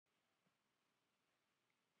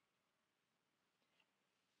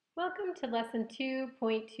Welcome to Lesson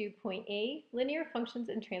 2.2.a, Linear Functions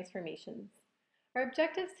and Transformations. Our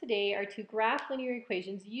objectives today are to graph linear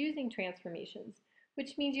equations using transformations,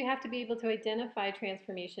 which means you have to be able to identify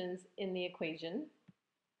transformations in the equation.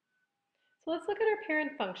 So let's look at our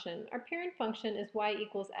parent function. Our parent function is y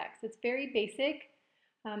equals x. It's very basic.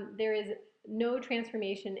 There is no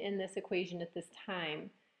transformation in this equation at this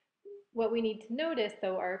time. What we need to notice,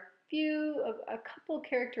 though, are a couple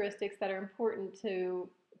characteristics that are important to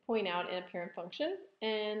point out in a parent function,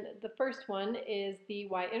 and the first one is the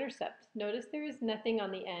y-intercept. Notice there is nothing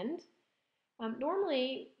on the end.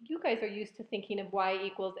 Normally, you guys are used to thinking of y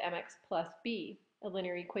equals mx plus b, a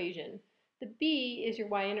linear equation. The b is your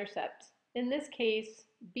y-intercept. In this case,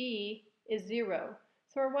 b is 0,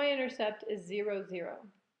 so our y-intercept is 0, 0.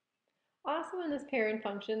 Also in this parent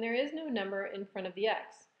function, there is no number in front of the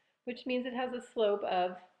x, which means it has a slope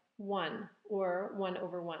of 1, or 1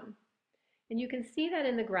 over 1. And you can see that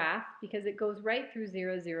in the graph because it goes right through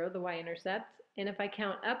 0, 0, the y-intercept. And if I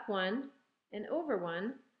count up 1 and over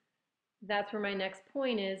 1, that's where my next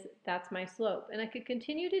point is. That's my slope. And I could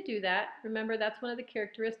continue to do that. Remember, that's one of the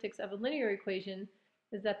characteristics of a linear equation,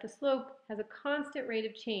 is that the slope has a constant rate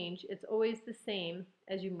of change. It's always the same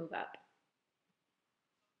as you move up.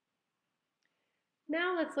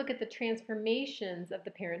 Now let's look at the transformations of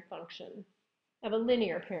the parent function, of a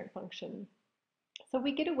linear parent function. So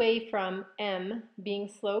we get away from m being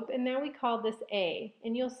slope, and now we call this a.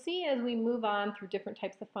 And you'll see as we move on through different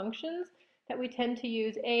types of functions that we tend to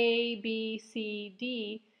use a, b, c,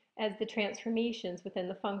 d as the transformations within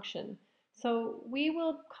the function. So we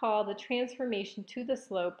will call the transformation to the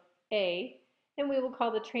slope a, and we will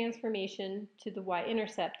call the transformation to the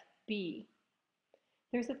y-intercept b.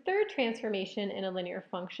 There's a third transformation in a linear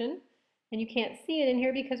function, and you can't see it in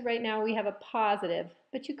here because right now we have a positive,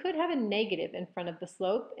 but you could have a negative in front of the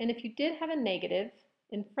slope. And if you did have a negative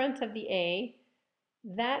in front of the a,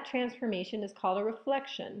 that transformation is called a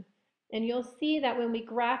reflection. And you'll see that when we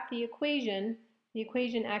graph the equation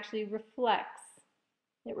actually reflects.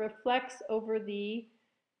 It reflects over the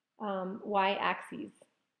y-axis.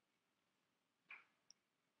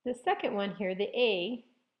 The second one here, the a,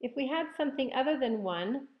 if we had something other than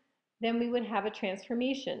 1, then we would have a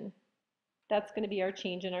transformation. That's going to be our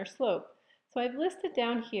change in our slope. So I've listed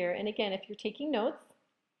down here, and again, if you're taking notes,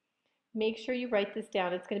 make sure you write this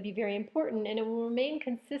down. It's going to be very important, and it will remain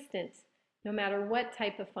consistent no matter what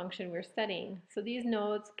type of function we're studying. So these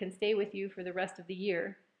notes can stay with you for the rest of the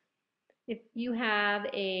year. If you have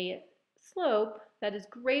a slope that is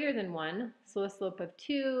greater than 1, so a slope of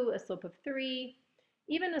 2, a slope of 3,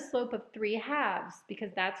 even a slope of 3/2,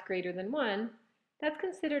 because that's greater than 1, that's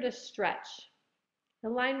considered a stretch. The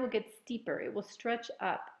line will get steeper. It will stretch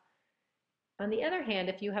up. On the other hand,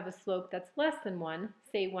 if you have a slope that's less than 1,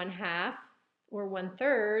 say 1/2 or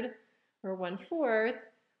 1/3 or 1/4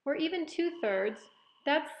 or even 2/3,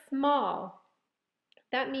 that's small.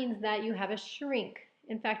 That means that you have a shrink.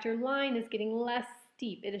 In fact, your line is getting less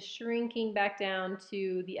steep. It is shrinking back down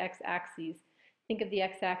to the x-axis. Think of the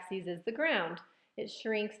x-axis as the ground. It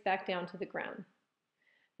shrinks back down to the ground.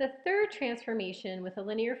 The third transformation with a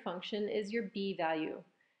linear function is your b value,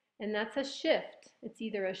 and that's a shift. It's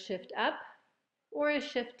either a shift up or a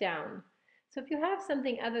shift down. So if you have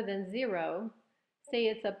something other than 0, say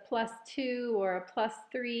it's a +2 or a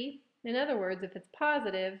 +3, in other words, if it's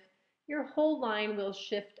positive, your whole line will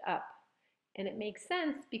shift up. And it makes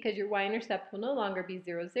sense because your y-intercept will no longer be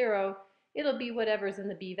 0, 0. It'll be whatever's in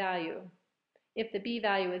the b value. If the b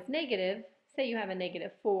value is negative, say you have a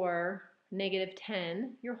 -4,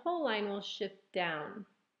 -10, your whole line will shift down.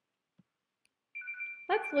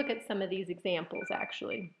 Let's look at some of these examples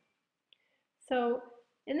actually. So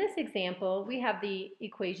in this example, we have the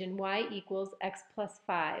equation y equals x plus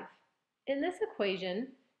 5. In this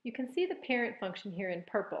equation, you can see the parent function here in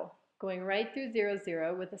purple, going right through 0,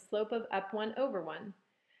 0 with a slope of up 1 over 1.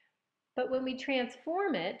 But when we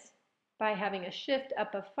transform it by having a shift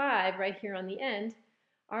up of 5 right here on the end,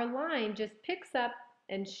 our line just picks up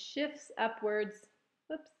and shifts upwards.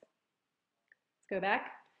 Whoops. Let's go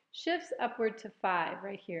back. Shifts upward to 5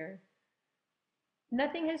 right here.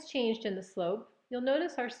 Nothing has changed in the slope. You'll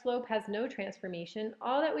notice our slope has no transformation.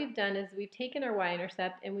 All that we've done is we've taken our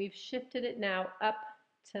y-intercept and we've shifted it now up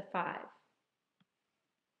to 5.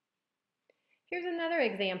 Here's another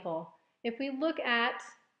example. If we look at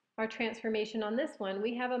our transformation on this one,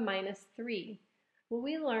 we have a -3. Well,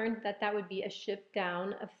 we learned that that would be a shift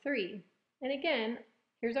down of 3. And again,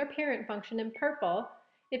 here's our parent function in purple.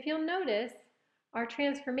 If you'll notice, our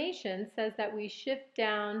transformation says that we shift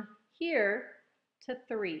down here to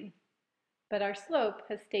 3. But our slope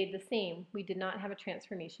has stayed the same. We did not have a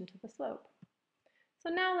transformation to the slope. So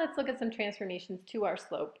now let's look at some transformations to our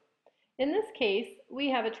slope. In this case, we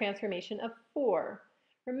have a transformation of 4.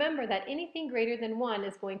 Remember that anything greater than 1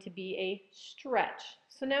 is going to be a stretch.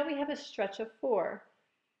 So now we have a stretch of 4.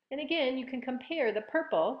 And again, you can compare the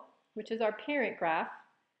purple, which is our parent graph,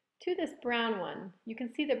 to this brown one. You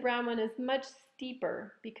can see the brown one is much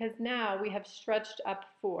steeper because now we have stretched up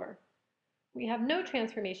 4. We have no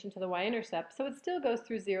transformation to the y-intercept, so it still goes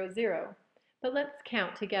through 0, 0. But let's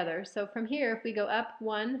count together. So from here, if we go up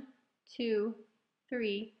 1, 2,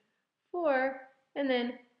 3, 4, and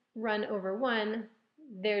then run over 1,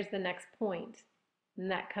 there's the next point,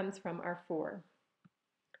 and that comes from our 4.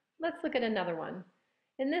 Let's look at another one.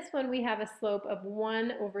 In this one, we have a slope of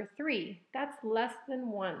 1 over 3. That's less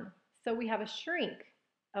than 1. So we have a shrink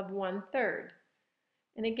of 1/3.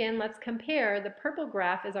 And again, let's compare. The purple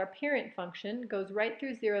graph is our parent function, goes right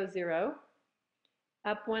through 0, 0.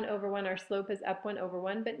 Up 1 over 1, our slope is up 1 over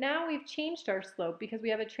 1. But now we've changed our slope because we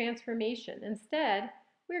have a transformation. Instead,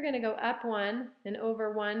 we're going to go up 1 and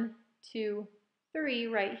over 1, 2, 3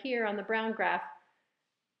 right here on the brown graph.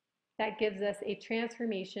 That gives us a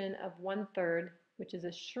transformation of 1/3, which is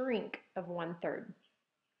a shrink of 1/3.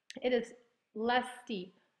 It is less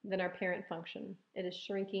steep than our parent function. It is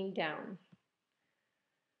shrinking down.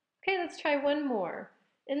 Okay, let's try one more.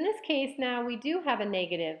 In this case now we do have a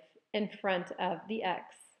negative in front of the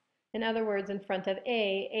x. In other words, in front of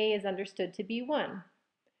a is understood to be 1.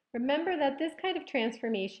 Remember that this kind of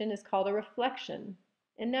transformation is called a reflection.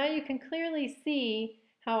 And now you can clearly see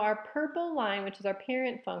how our purple line, which is our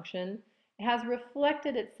parent function, has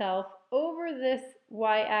reflected itself over this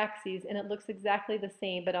y-axis, and it looks exactly the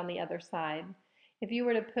same but on the other side. If you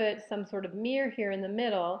were to put some sort of mirror here in the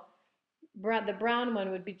middle, the brown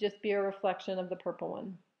one would just be a reflection of the purple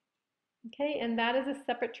one. Okay, and that is a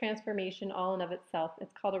separate transformation all in of itself.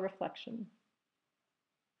 It's called a reflection.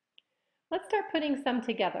 Let's start putting some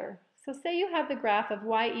together. So say you have the graph of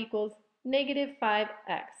y equals negative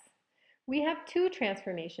 5x. We have two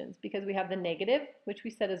transformations because we have the negative, which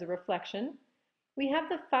we said is a reflection. We have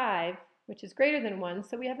the 5, which is greater than 1,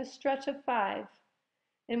 so we have a stretch of 5.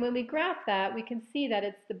 And when we graph that, we can see that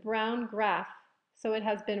it's the brown graph. So it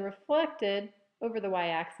has been reflected over the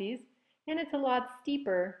y-axis, and it's a lot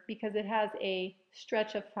steeper because it has a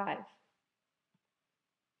stretch of 5.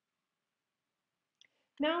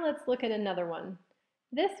 Now let's look at another one.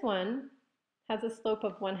 This one has a slope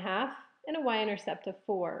of 1/2 and a y-intercept of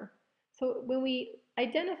 4. So when we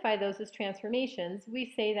identify those as transformations,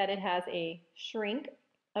 we say that it has a shrink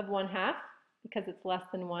of 1/2 because it's less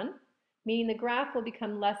than 1, meaning the graph will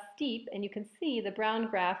become less steep, and you can see the brown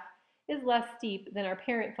graph is less steep than our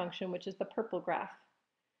parent function, which is the purple graph.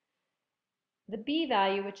 The b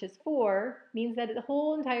value, which is 4, means that the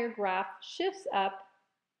whole entire graph shifts up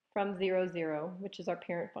from 0, 0, which is our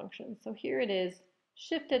parent function. So here it is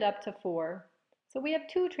shifted up to 4. So we have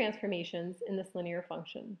two transformations in this linear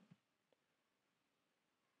function.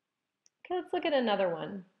 Okay, let's look at another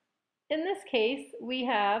one. In this case, we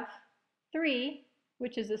have 3,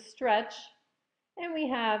 which is a stretch, and we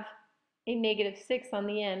have a -6 on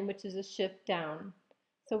the end, which is a shift down.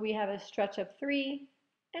 So we have a stretch of 3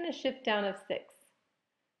 and a shift down of 6.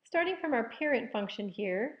 Starting from our parent function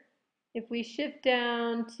here, if we shift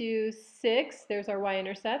down to 6, there's our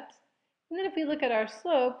y-intercept. And then if we look at our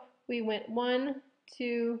slope, we went 1,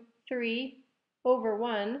 2, 3 over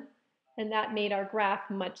 1, and that made our graph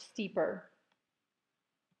much steeper.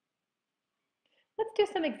 Let's do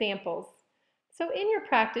some examples. So in your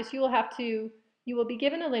practice, you will be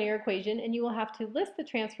given a linear equation, and you will have to list the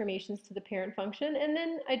transformations to the parent function and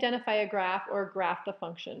then identify a graph or graph the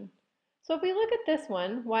function. So if we look at this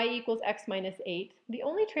one, y equals x minus 8, the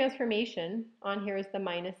only transformation on here is the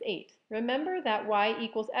 -8. Remember that y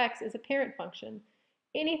equals x is a parent function.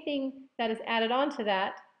 Anything that is added on to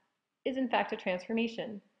that is in fact a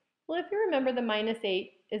transformation. Well, if you remember, the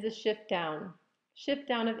 -8 is a shift down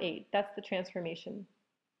of 8. That's the transformation.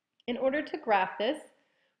 In order to graph this,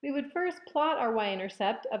 we would first plot our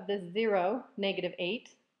y-intercept of this 0,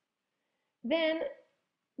 -8. Then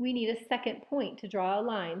we need a second point to draw a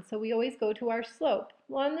line, so we always go to our slope.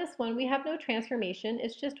 Well, on this one, we have no transformation.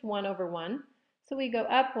 It's just 1 over 1. So we go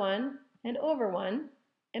up 1 and over 1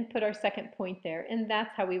 and put our second point there, and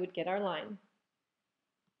that's how we would get our line.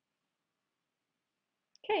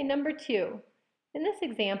 Okay, number 2. In this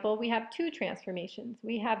example, we have two transformations.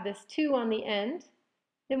 We have this 2 on the end,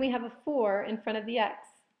 then we have a 4 in front of the x.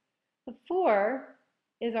 The 4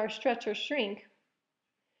 is our stretch or shrink,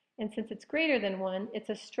 and since it's greater than 1, it's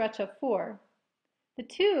a stretch of 4. The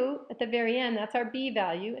 2 at the very end, that's our b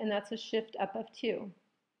value, and that's a shift up of 2.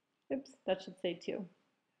 Oops, that should say 2.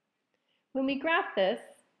 When we graph this,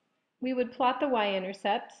 we would plot the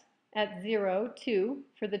y-intercept at 0, 2,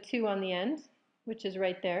 for the 2 on the end, which is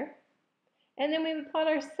right there. And then we would plot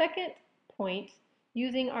our second point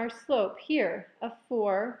using our slope here of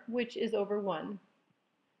 4, which is over 1.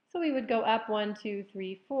 So we would go up 1, 2,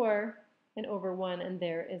 3, 4, and over 1, and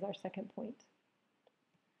there is our second point.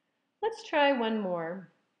 Let's try one more.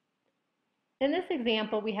 In this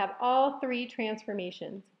example, we have all three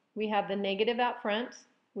transformations. We have the negative out front,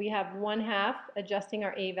 we have 1/2 adjusting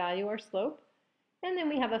our a value or slope, and then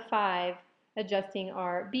we have a 5 adjusting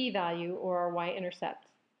our b value or our y-intercept.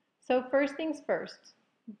 So first things first,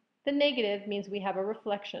 the negative means we have a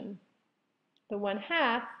reflection. The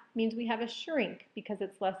 1/2 means we have a shrink because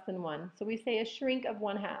it's less than 1. So we say a shrink of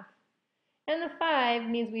 1/2. And the 5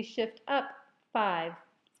 means we shift up 5.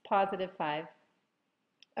 It's positive 5.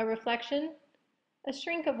 A reflection, a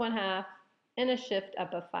shrink of 1/2, and a shift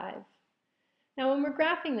up of 5. Now when we're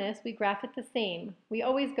graphing this, we graph it the same. We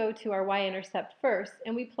always go to our y-intercept first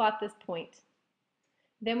and we plot this point.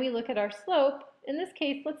 Then we look at our slope. In this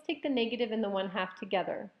case, let's take the negative and the 1/2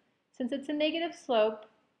 together. Since it's a negative slope,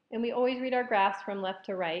 and we always read our graphs from left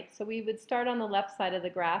to right, so we would start on the left side of the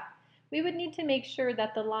graph, we would need to make sure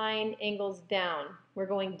that the line angles down. We're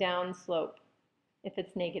going down slope if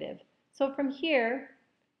it's negative. So from here,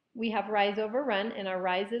 we have rise over run, and our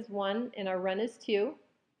rise is 1 and our run is 2.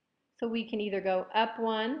 So we can either go up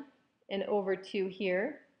 1 and over 2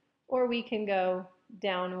 here, or we can go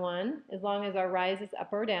down 1 as long as our rise is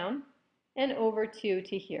up or down, and over 2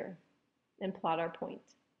 to here, and plot our point.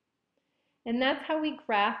 And that's how we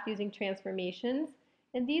graph using transformations,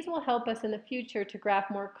 and these will help us in the future to graph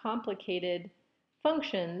more complicated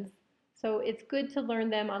functions. So it's good to learn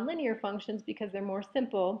them on linear functions because they're more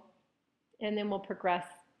simple, and then we'll progress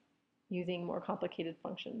using more complicated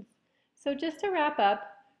functions. So just to wrap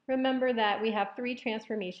up, remember that we have three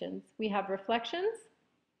transformations. We have reflections,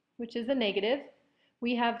 which is a negative.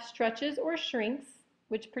 We have stretches or shrinks,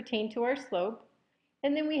 which pertain to our slope.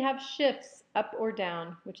 And then we have shifts up or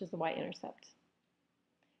down, which is the y-intercept.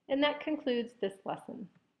 And that concludes this lesson.